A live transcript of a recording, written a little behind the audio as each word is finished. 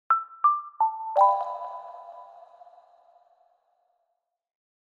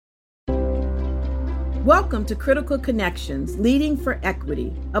Welcome to Critical Connections, Leading for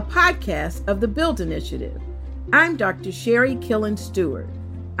Equity, a podcast of the BUILD Initiative. I'm Dr. Sherry Killen Stewart.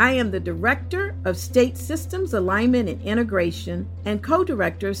 I am the Director of State Systems Alignment and Integration and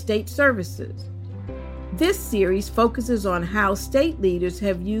Co-Director of State Services. This series focuses on how state leaders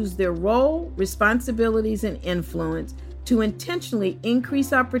have used their role, responsibilities, and influence to intentionally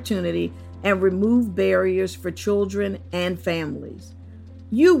increase opportunity and remove barriers for children and families.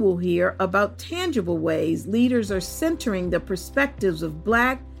 You will hear about tangible ways leaders are centering the perspectives of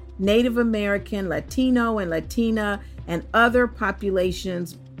Black, Native American, Latino, and Latina, and other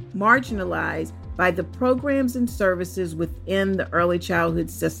populations marginalized by the programs and services within the early childhood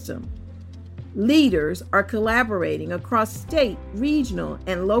system. Leaders are collaborating across state, regional,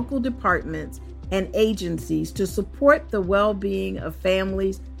 and local departments and agencies to support the well-being of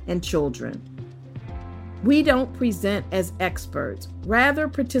families and children. We don't present as experts, rather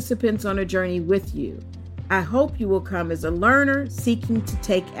participants on a journey with you. I hope you will come as a learner seeking to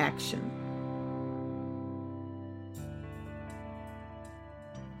take action.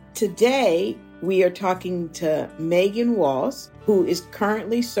 Today, we are talking to Megan Walls, who is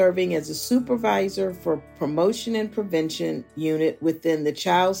currently serving as a supervisor for Promotion and Prevention Unit within the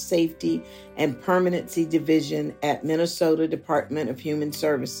Child Safety and Permanency Division at Minnesota Department of Human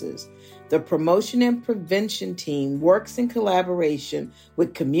Services. The Promotion and Prevention team works in collaboration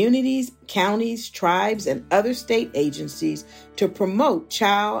with communities, counties, tribes, and other state agencies to promote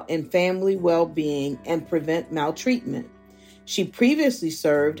child and family well-being and prevent maltreatment. She previously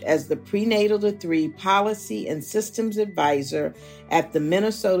served as the Prenatal to 3 Policy and Systems Advisor at the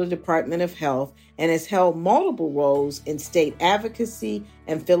Minnesota Department of Health and has held multiple roles in state advocacy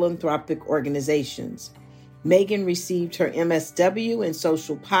and philanthropic organizations. Megan received her MSW in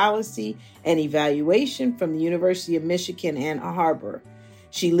Social Policy and Evaluation from the University of Michigan, Ann Arbor.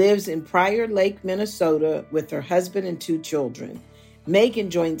 She lives in Prior Lake, Minnesota, with her husband and 2 children. Megan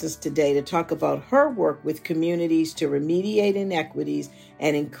joins us today to talk about her work with communities to remediate inequities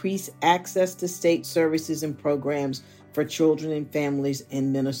and increase access to state services and programs for children and families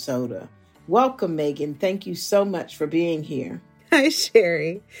in Minnesota. Welcome, Megan. Thank you so much for being here. Hi,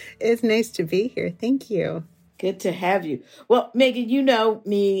 Sherry. It's nice to be here. Thank you. Good to have you. Well, Megan, you know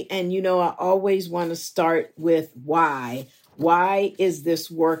me, and you know I always want to start with why. Why is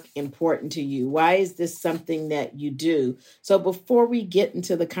this work important to you? Why is this something that you do? So before we get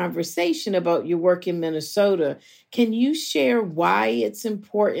into the conversation about your work in Minnesota, can you share why it's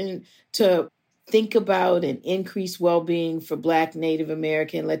important to think about and increase well-being for Black, Native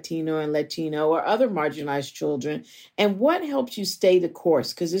American, Latino, and Latino, or other marginalized children? And what helps you stay the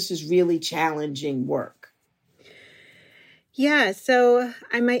course? Because this is really challenging work. Yeah, so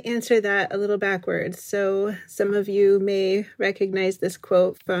I might answer that a little backwards. So some of you may recognize this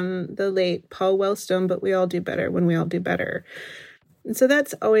quote from the late Paul Wellstone, but we all do better when we all do better. And so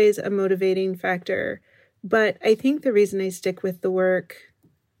that's always a motivating factor. But I think the reason I stick with the work,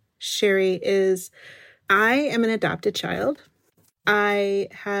 Sherry, is I am an adopted child. I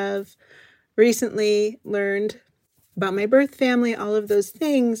have recently learned about my birth family, all of those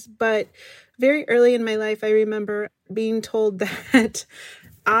things, but very early in my life, I remember being told that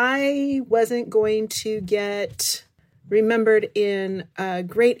I wasn't going to get remembered in a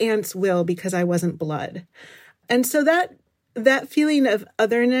great aunt's will because I wasn't blood. And so that feeling of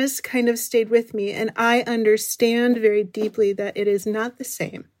otherness kind of stayed with me. And I understand very deeply that it is not the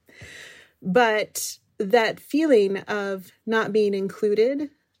same. But that feeling of not being included,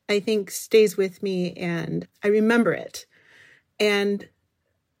 I think, stays with me and I remember it. And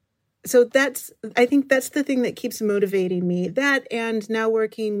so I think that's the thing that keeps motivating me. That and now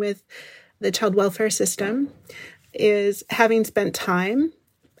working with the child welfare system is having spent time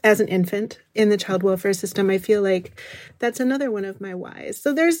as an infant in the child welfare system. I feel like that's another one of my whys.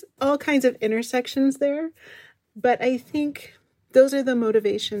 So there's all kinds of intersections there, but I think those are the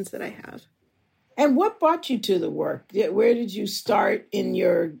motivations that I have. And what brought you to the work? Where did you start in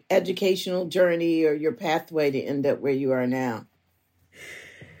your educational journey or your pathway to end up where you are now?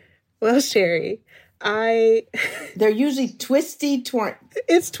 Well, Sherry, They're usually twisty-turny.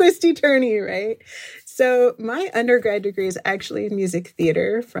 It's twisty-turny, right? So my undergrad degree is actually in music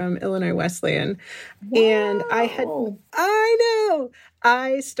theater from Illinois Wesleyan. Wow. And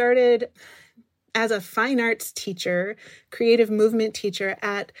I started as a fine arts teacher, creative movement teacher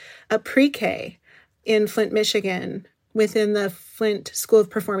at a pre-K in Flint, Michigan, within the Flint School of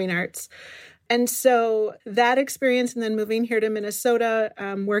Performing Arts. And so that experience, and then moving here to Minnesota,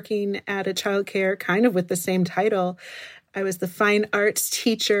 working at a childcare kind of with the same title, I was the fine arts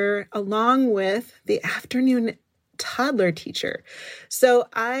teacher along with the afternoon toddler teacher. So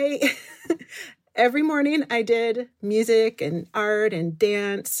every morning I did music and art and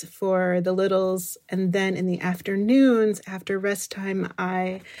dance for the littles. And then in the afternoons, after rest time,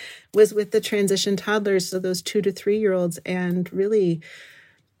 I was with the transition toddlers, so those 2 to 3-year-olds. And really,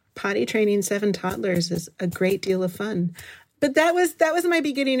 potty training 7 toddlers is a great deal of fun. But that was my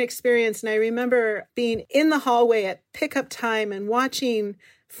beginning experience. And I remember being in the hallway at pickup time and watching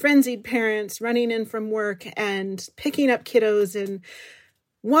frenzied parents running in from work and picking up kiddos and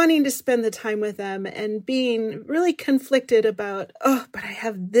wanting to spend the time with them and being really conflicted about, but I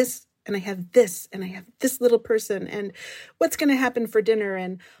have this and I have this and I have this little person and what's going to happen for dinner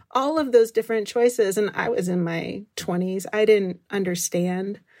and all of those different choices. And I was in my 20s. I didn't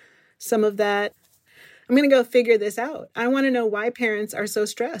understand some of that. I'm going to go figure this out. I want to know why parents are so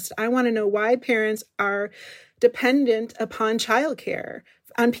stressed. I want to know why parents are dependent upon childcare,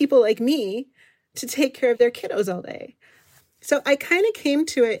 on people like me to take care of their kiddos all day. So I kind of came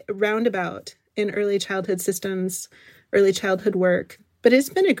to it roundabout in early childhood systems, early childhood work, but it's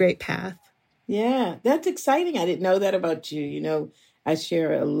been a great path. Yeah, that's exciting. I didn't know that about you. You know, I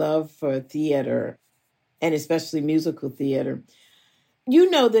share a love for theater and especially musical theater.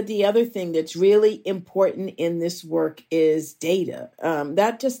 You know that the other thing that's really important in this work is data.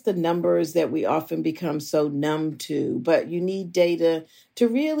 Not just the numbers that we often become so numb to, but you need data to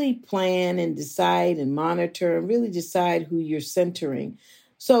really plan and decide and monitor and really decide who you're centering.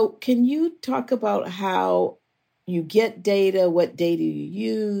 So can you talk about how you get data, what data you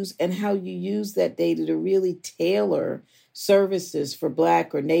use, and how you use that data to really tailor services for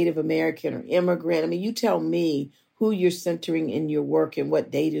Black or Native American or immigrant? I mean, you tell me who you're centering in your work and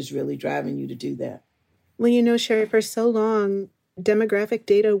what data is really driving you to do that. Well, you know, Sherry, for so long, demographic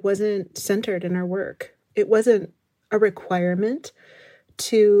data wasn't centered in our work. It wasn't a requirement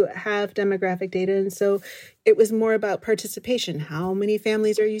to have demographic data. And so it was more about participation. How many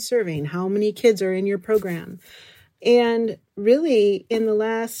families are you serving? How many kids are in your program? And really, in the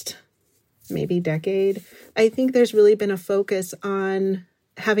last maybe decade, I think there's really been a focus on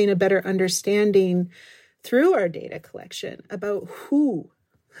having a better understanding through our data collection about whom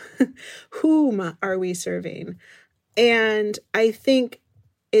are we serving. And I think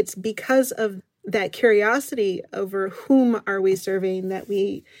it's because of that curiosity over whom are we serving that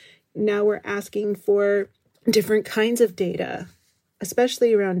we're asking for different kinds of data,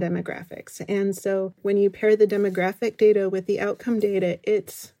 especially around demographics. And so when you pair the demographic data with the outcome data,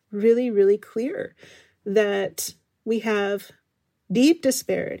 it's really, really clear that we have deep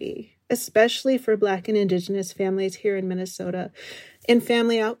disparity, especially for Black and Indigenous families here in Minnesota, in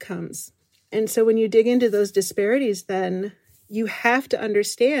family outcomes. And so when you dig into those disparities, then you have to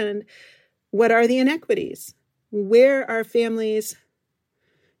understand, what are the inequities? Where are families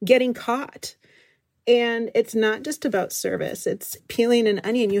getting caught? And it's not just about service. It's peeling an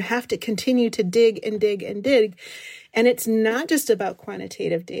onion. You have to continue to dig and dig and dig. And it's not just about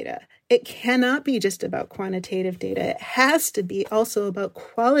quantitative data. It cannot be just about quantitative data. It has to be also about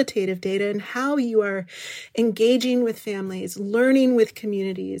qualitative data and how you are engaging with families, learning with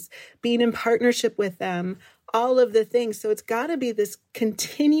communities, being in partnership with them, all of the things. So it's got to be this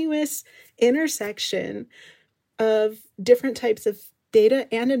continuous intersection of different types of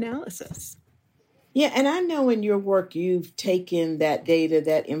data and analysis. Yeah, and I know in your work, you've taken that data,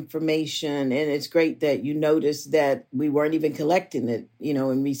 that information, and it's great that you noticed that we weren't even collecting it,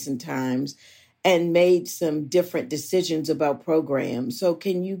 in recent times, and made some different decisions about programs. So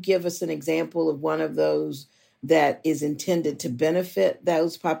can you give us an example of one of those that is intended to benefit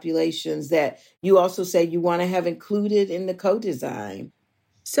those populations that you also say you want to have included in the co-design?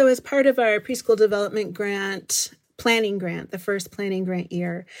 So as part of our preschool development planning grant, the first planning grant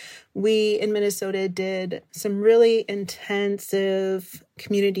year, we in Minnesota did some really intensive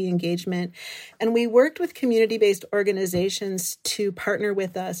community engagement. And we worked with community-based organizations to partner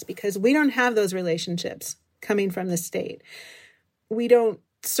with us because we don't have those relationships coming from the state. We don't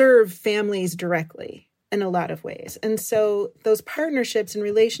serve families directly in a lot of ways. And so those partnerships and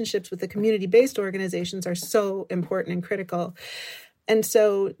relationships with the community-based organizations are so important and critical. And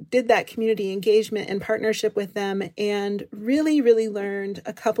so did that community engagement and partnership with them and really, really learned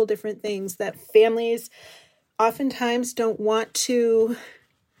a couple different things, that families oftentimes don't want to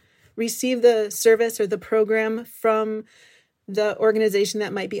receive the service or the program from the organization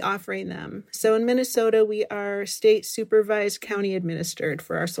that might be offering them. So in Minnesota, we are state supervised, county administered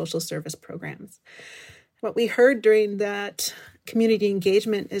for our social service programs. What we heard during that community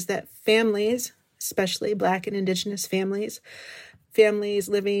engagement is that families, especially Black and Indigenous families, Families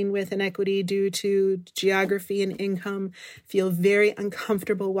living with inequity due to geography and income feel very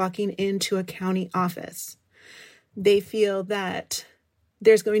uncomfortable walking into a county office. They feel that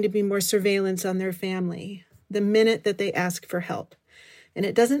there's going to be more surveillance on their family the minute that they ask for help. And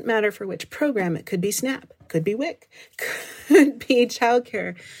it doesn't matter for which program. It could be SNAP, could be WIC, could be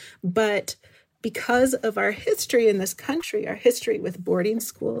childcare. But because of our history in this country, our history with boarding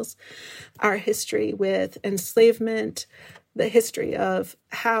schools, our history with enslavement, the history of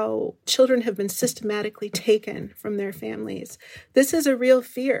how children have been systematically taken from their families. This is a real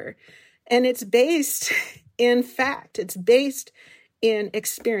fear, and it's based in fact. It's based in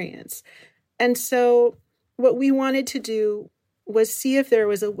experience. And so what we wanted to do was see if there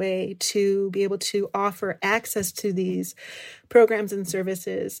was a way to be able to offer access to these programs and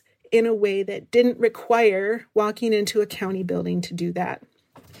services in a way that didn't require walking into a county building to do that.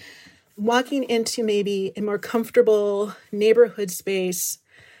 Walking into maybe a more comfortable neighborhood space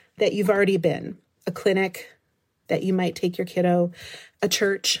that you've already been, a clinic that you might take your kiddo, a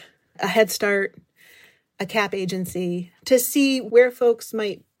church, a Head Start, a CAP agency, to see where folks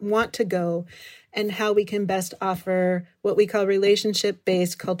might want to go and how we can best offer what we call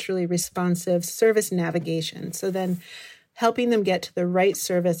relationship-based, culturally responsive service navigation. So then helping them get to the right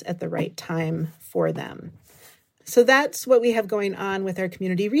service at the right time for them. So that's what we have going on with our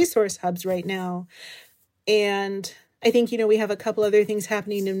community resource hubs right now. And I think, we have a couple other things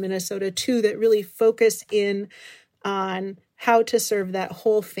happening in Minnesota too that really focus in on how to serve that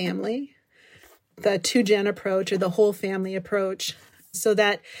whole family, the 2-gen approach or the whole family approach, so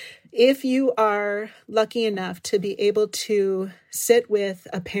that if you are lucky enough to be able to sit with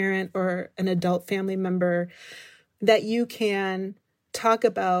a parent or an adult family member, that you can talk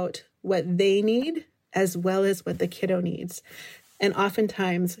about what they need as well as what the kiddo needs. And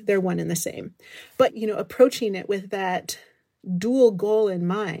oftentimes they're one and the same. But, approaching it with that dual goal in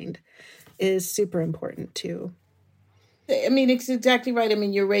mind is super important too. It's exactly right.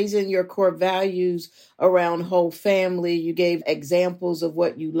 You're raising your core values around whole family. You gave examples of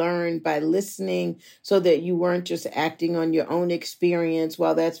what you learned by listening so that you weren't just acting on your own experience.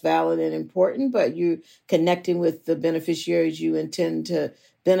 While that's valid and important, but you're connecting with the beneficiaries you intend to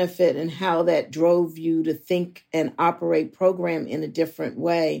benefit and how that drove you to think and operate program in a different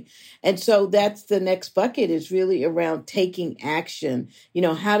way. And so that's the next bucket, is really around taking action.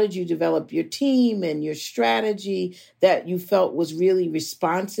 How did you develop your team and your strategy that you felt was really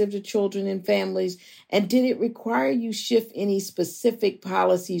responsive to children and families? And did it require you shift any specific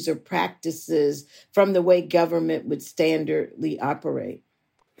policies or practices from the way government would standardly operate?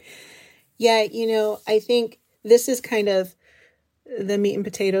 Yeah, I think this is kind of the meat and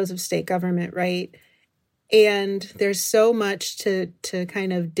potatoes of state government, right? And there's so much to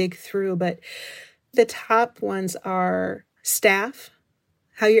kind of dig through, but the top ones are staff,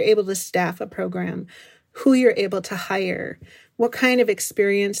 how you're able to staff a program, who you're able to hire, what kind of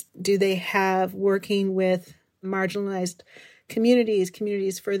experience do they have working with marginalized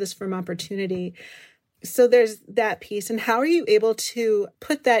communities furthest from opportunity. So there's that piece. And how are you able to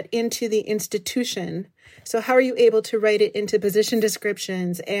put that into the institution? So how are you able to write it into position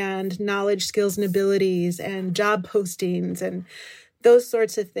descriptions and knowledge, skills, and abilities and job postings and those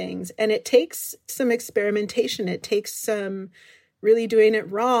sorts of things? And it takes some experimentation. It takes some really doing it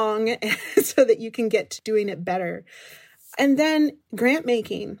wrong so that you can get to doing it better. And then grant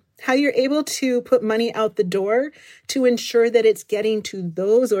making, how you're able to put money out the door to ensure that it's getting to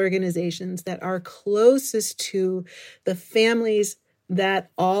those organizations that are closest to the families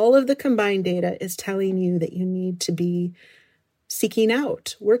that all of the combined data is telling you that you need to be seeking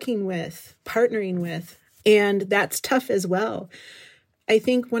out, working with, partnering with. And that's tough as well. I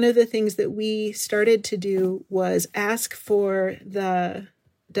think one of the things that we started to do was ask for the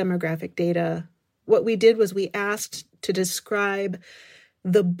demographic data. What we did was we asked to describe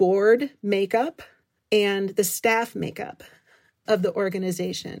the board makeup and the staff makeup of the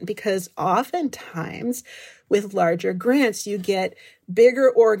organization, because oftentimes with larger grants, you get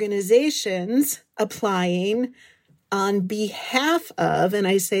bigger organizations applying on behalf of, and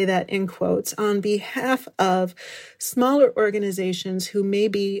I say that in quotes, on behalf of smaller organizations who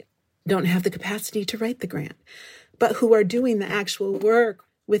maybe don't have the capacity to write the grant, but who are doing the actual work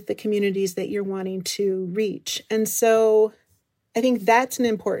with the communities that you're wanting to reach. And so I think that's an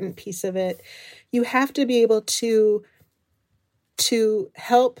important piece of it. You have to be able to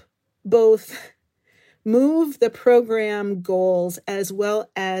help both move the program goals as well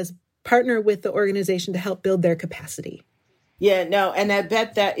as partner with the organization to help build their capacity. Yeah, no, and I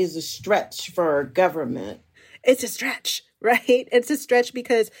bet that is a stretch for government. it's a stretch, right? It's a stretch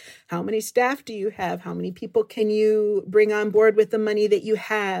because how many staff do you have? How many people can you bring on board with the money that you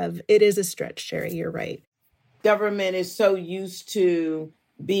have? It is a stretch, Sherry. You're right. Government is so used to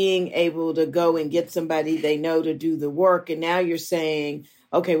being able to go and get somebody they know to do the work. And now you're saying,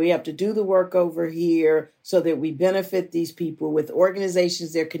 okay, we have to do the work over here so that we benefit these people with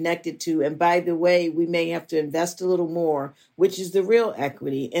organizations they're connected to. And by the way, we may have to invest a little more, which is the real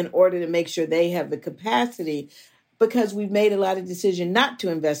equity, in order to make sure they have the capacity, because we've made a lot of decision not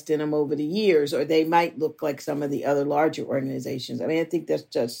to invest in them over the years, or they might look like some of the other larger organizations. I mean, I think that's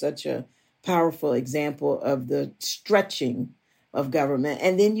just such a powerful example of the stretching of government.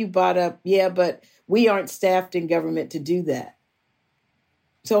 And then you brought up, yeah, but we aren't staffed in government to do that.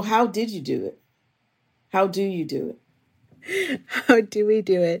 So how did you do it? How do you do it? How do we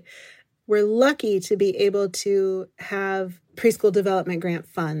do it? We're lucky to be able to have preschool development grant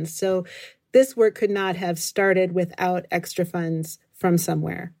funds. So this work could not have started without extra funds from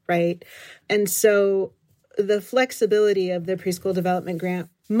somewhere, right? And so the flexibility of the preschool development grant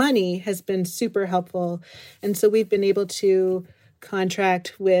money has been super helpful. And so we've been able to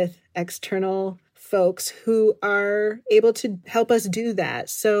contract with external folks who are able to help us do that.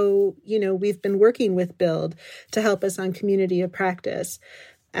 So, we've been working with Build to help us on community of practice.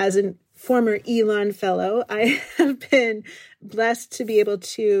 As a former Elon fellow, I have been blessed to be able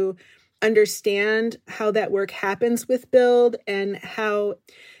to understand how that work happens with Build and how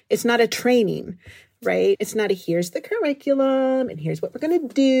it's not a training, right? It's not a here's the curriculum and here's what we're going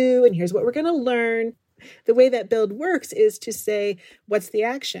to do and here's what we're going to learn. The way that Build works is to say, what's the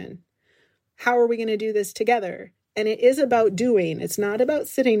action? How are we going to do this together? And it is about doing. It's not about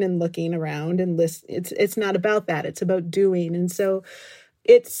sitting and looking around and listening. It's not about that. It's about doing. And so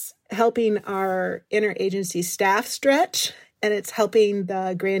it's helping our interagency staff stretch, and it's helping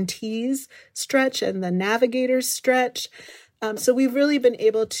the grantees stretch and the navigators stretch. So we've really been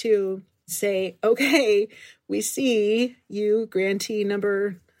able to say, okay, we see you, grantee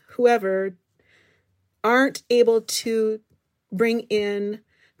number whoever, aren't able to bring in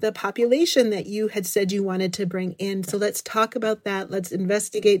the population that you had said you wanted to bring in. So let's talk about that. Let's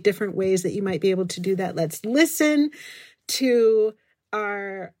investigate different ways that you might be able to do that. Let's listen to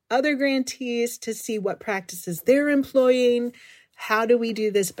our other grantees to see what practices they're employing. How do we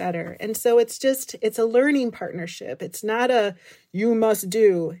do this better? And so it's a learning partnership. It's not a you must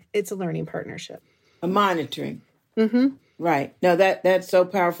do. It's a learning partnership. A monitoring. Mm-hmm. Right. No, that's so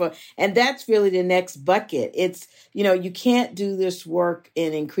powerful. And that's really the next bucket. It's, you can't do this work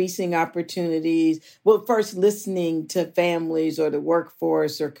in increasing opportunities. Well, first listening to families or the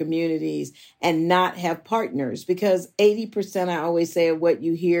workforce or communities and not have partners, because 80%, I always say, of what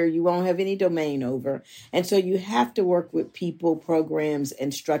you hear, you won't have any domain over. And so you have to work with people, programs,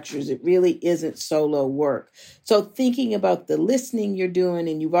 and structures. It really isn't solo work. So thinking about the listening you're doing,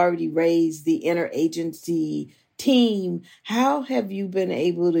 and you've already raised the interagency team, how have you been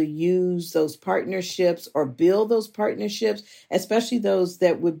able to use those partnerships or build those partnerships, especially those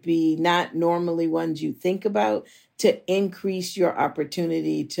that would be not normally ones you think about, to increase your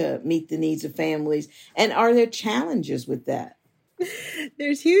opportunity to meet the needs of families? And are there challenges with that?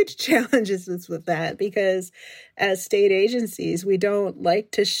 There's huge challenges with that, because as state agencies, we don't like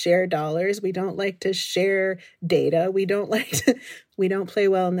to share dollars. We don't like to share data. We don't play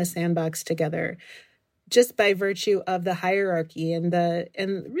well in the sandbox together, just by virtue of the hierarchy and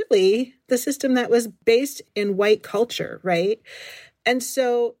really the system that was based in white culture, right? And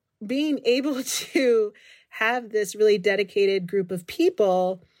so being able to have this really dedicated group of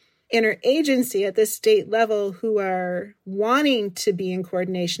people, interagency at the state level, who are wanting to be in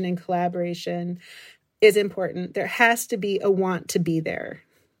coordination and collaboration is important. There has to be a want to be there.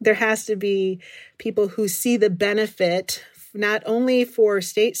 There has to be people who see the benefit, not only for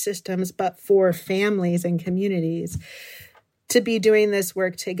state systems, but for families and communities, to be doing this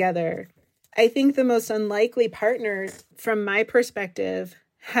work together. I think the most unlikely partners, from my perspective,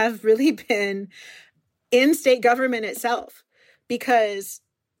 have really been in state government itself, because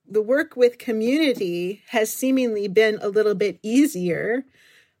the work with community has seemingly been a little bit easier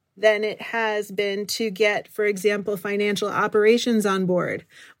than it has been to get, for example, financial operations on board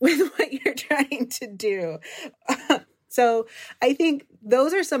with what you're trying to do. So I think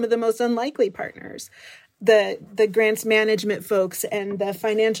those are some of the most unlikely partners, the grants management folks and the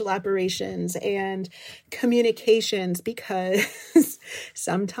financial operations and communications, because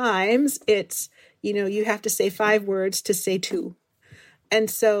sometimes it's, you have to say 5 words to say 2. And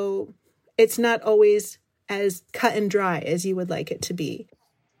so it's not always as cut and dry as you would like it to be.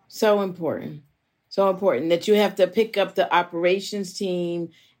 So important that you have to pick up the operations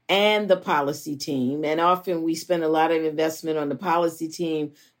team and the policy team. And often we spend a lot of investment on the policy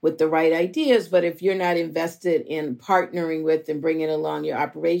team with the right ideas. But if you're not invested in partnering with and bringing along your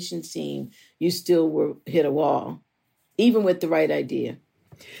operations team, you still will hit a wall, even with the right idea.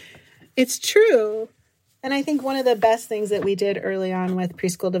 It's true. And I think one of the best things that we did early on with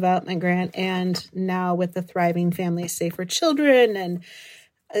Preschool Development Grant and now with the Thriving Families Safer Children and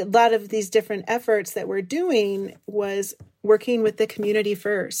a lot of these different efforts that we're doing was working with the community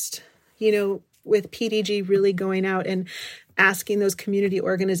first, with PDG really going out and asking those community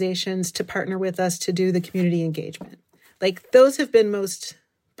organizations to partner with us to do the community engagement. Like those have been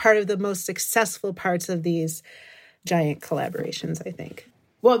part of the most successful parts of these giant collaborations, I think.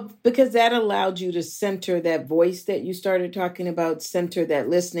 Well, because that allowed you to center that voice that you started talking about, center that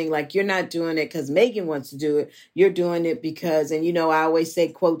listening. Like you're not doing it because Megan wants to do it. You're doing it because, and I always say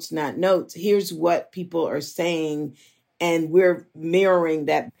quotes, not notes. Here's what people are saying, and we're mirroring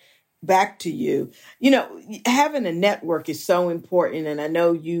that back to you. Having a network is so important. And I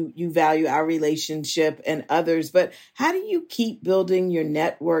know you value our relationship and others, but how do you keep building your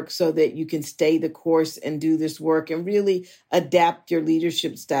network so that you can stay the course and do this work and really adapt your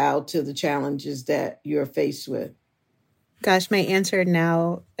leadership style to the challenges that you're faced with? Gosh, my answer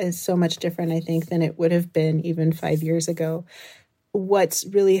now is so much different, I think, than it would have been even 5 years ago. What's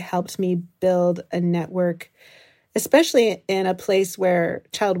really helped me build a network, especially in a place where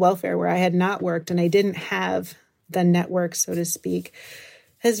child welfare, where I had not worked and I didn't have the network, so to speak,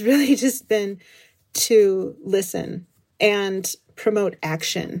 has really just been to listen and promote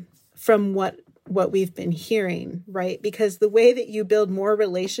action from what we've been hearing, right? Because the way that you build more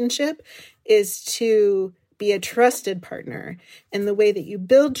relationship is to be a trusted partner. And the way that you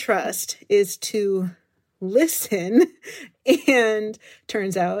build trust is to listen and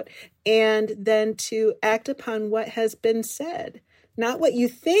then to act upon what has been said. Not what you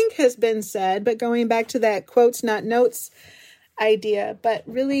think has been said, but going back to that quotes, not notes idea, but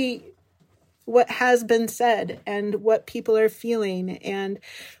really what has been said and what people are feeling. And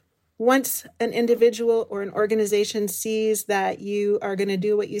once an individual or an organization sees that you are going to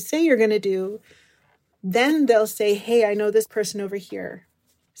do what you say you're going to do, then they'll say, hey, I know this person over here.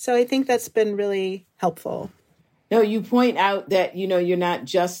 So I think that's been really helpful. No, you point out that, you're not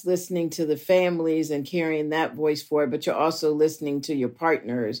just listening to the families and carrying that voice forward, but you're also listening to your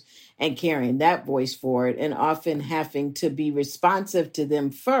partners and carrying that voice forward, and often having to be responsive to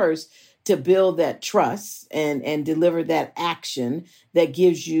them first to build that trust and deliver that action that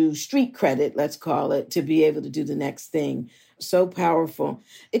gives you street credit, let's call it, to be able to do the next thing. So powerful.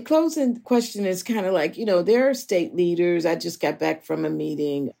 A closing question is kind of like, there are state leaders. I just got back from a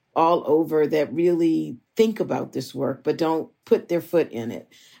meeting all over that really think about this work, but don't put their foot in it.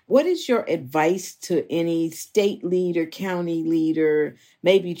 What is your advice to any state leader, county leader,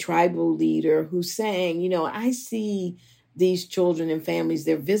 maybe tribal leader who's saying, I see these children and families,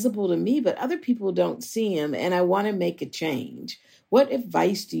 they're visible to me, but other people don't see them, and I want to make a change. What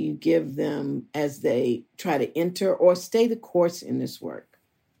advice do you give them as they try to enter or stay the course in this work?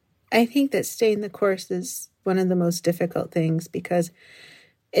 I think that staying the course is one of the most difficult things because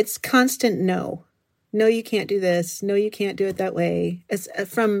it's constant no. No, you can't do this. No, you can't do it that way. It's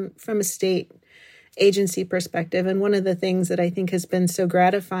from a state agency perspective. And one of the things that I think has been so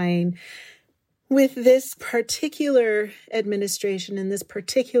gratifying with this particular administration and this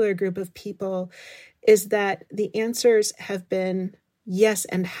particular group of people is that the answers have been yes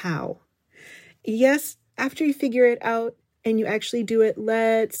and how. Yes, after you figure it out and you actually do it,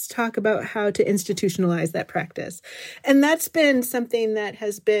 let's talk about how to institutionalize that practice. And that's been something that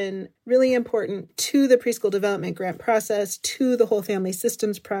has been really important to the preschool development grant process, to the whole family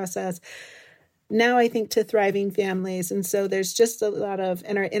systems process. Now I think to Thriving Families. And so there's just a lot of,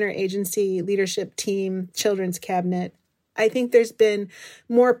 in our interagency leadership team, children's cabinet, I think there's been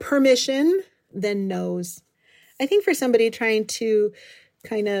more permission than no's. I think for somebody trying to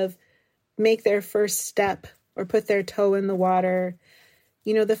kind of make their first step or put their toe in the water,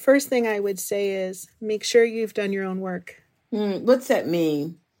 the first thing I would say is make sure you've done your own work. What's that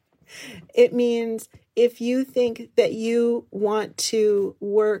mean? It means if you think that you want to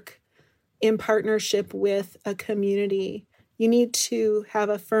work in partnership with a community, you need to have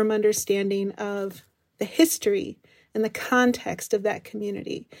a firm understanding of the history and the context of that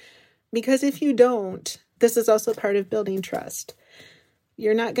community. Because if you don't, this is also part of building trust.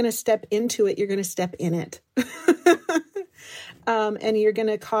 You're not going to step into it. You're going to step in it. And you're going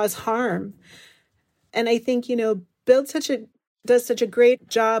to cause harm. And I think, does such a great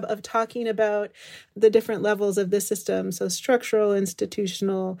job of talking about the different levels of the system. So structural,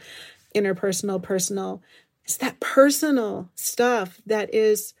 institutional, interpersonal, personal. It's that personal stuff that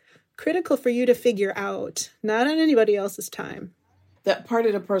is critical for you to figure out, not on anybody else's time. That part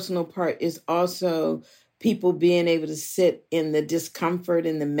of the personal part is also people being able to sit in the discomfort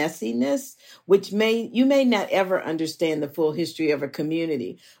and the messiness, which you may not ever understand the full history of a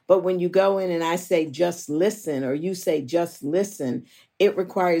community. But when you go in and I say, just listen, or you say, just listen, it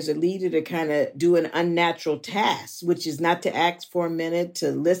requires a leader to kind of do an unnatural task, which is not to ask for a minute, to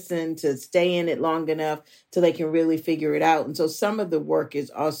listen, to stay in it long enough till they can really figure it out. And so some of the work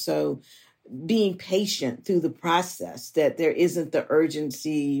is also being patient through the process, that there isn't the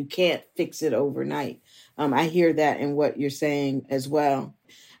urgency. You can't fix it overnight. I hear that in what you're saying as well.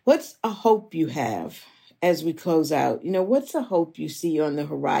 What's a hope you have as we close out? What's a hope you see on the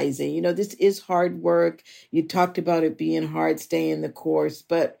horizon? This is hard work. You talked about it being hard, staying the course,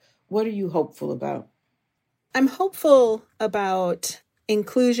 but what are you hopeful about? I'm hopeful about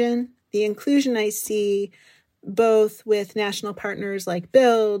inclusion. The inclusion I see both with national partners like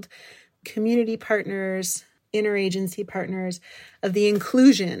BUILD, community partners, interagency partners, of the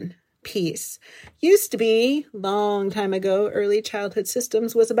inclusion piece. Used to be, long time ago, early childhood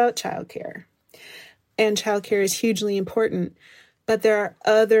systems was about childcare. And childcare is hugely important. But there are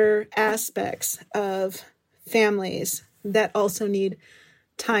other aspects of families that also need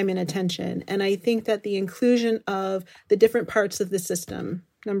time and attention. And I think that the inclusion of the different parts of the system,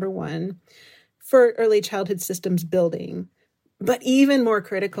 number one, for early childhood systems building, but even more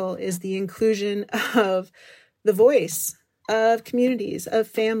critical is the inclusion of the voice of communities, of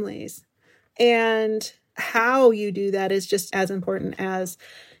families. And how you do that is just as important as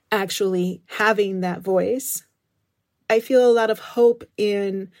actually having that voice. I feel a lot of hope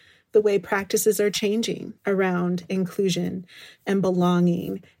in the way practices are changing around inclusion and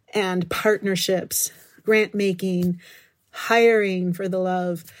belonging and partnerships, grant making, hiring for the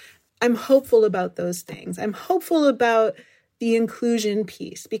love. I'm hopeful about those things. I'm hopeful about the inclusion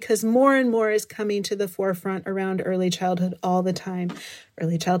piece, because more and more is coming to the forefront around early childhood all the time.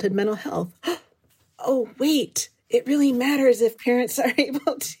 Early childhood mental health. Oh, wait, it really matters if parents are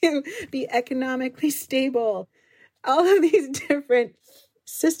able to be economically stable. All of these different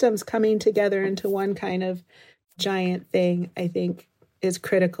systems coming together into one kind of giant thing, I think, is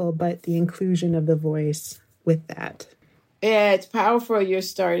critical, but the inclusion of the voice with that. Yeah, it's powerful you're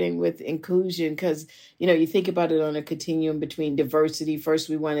starting with inclusion because, you think about it on a continuum between diversity. First,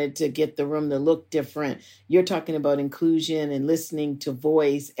 we wanted to get the room to look different. You're talking about inclusion and listening to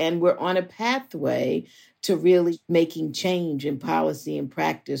voice. And we're on a pathway to really making change in policy and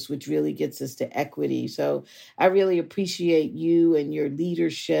practice, which really gets us to equity. So I really appreciate you and your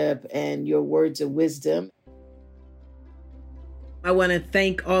leadership and your words of wisdom. I want to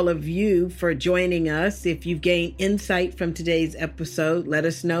thank all of you for joining us. If you've gained insight from today's episode, let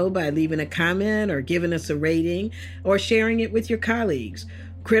us know by leaving a comment or giving us a rating or sharing it with your colleagues.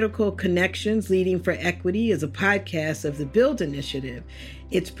 Critical Connections Leading for Equity is a podcast of the BUILD Initiative.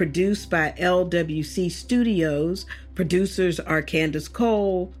 It's produced by LWC Studios. Producers are Candace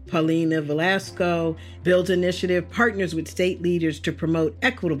Cole, Paulina Velasco. BUILD Initiative partners with state leaders to promote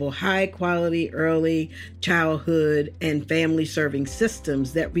equitable, high-quality early childhood and family-serving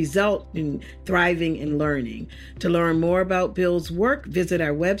systems that result in thriving and learning. To learn more about BUILD's work, visit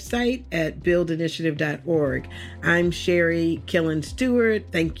our website at buildinitiative.org. I'm Sherry Killen Stewart.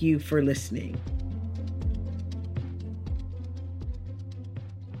 Thank you for listening.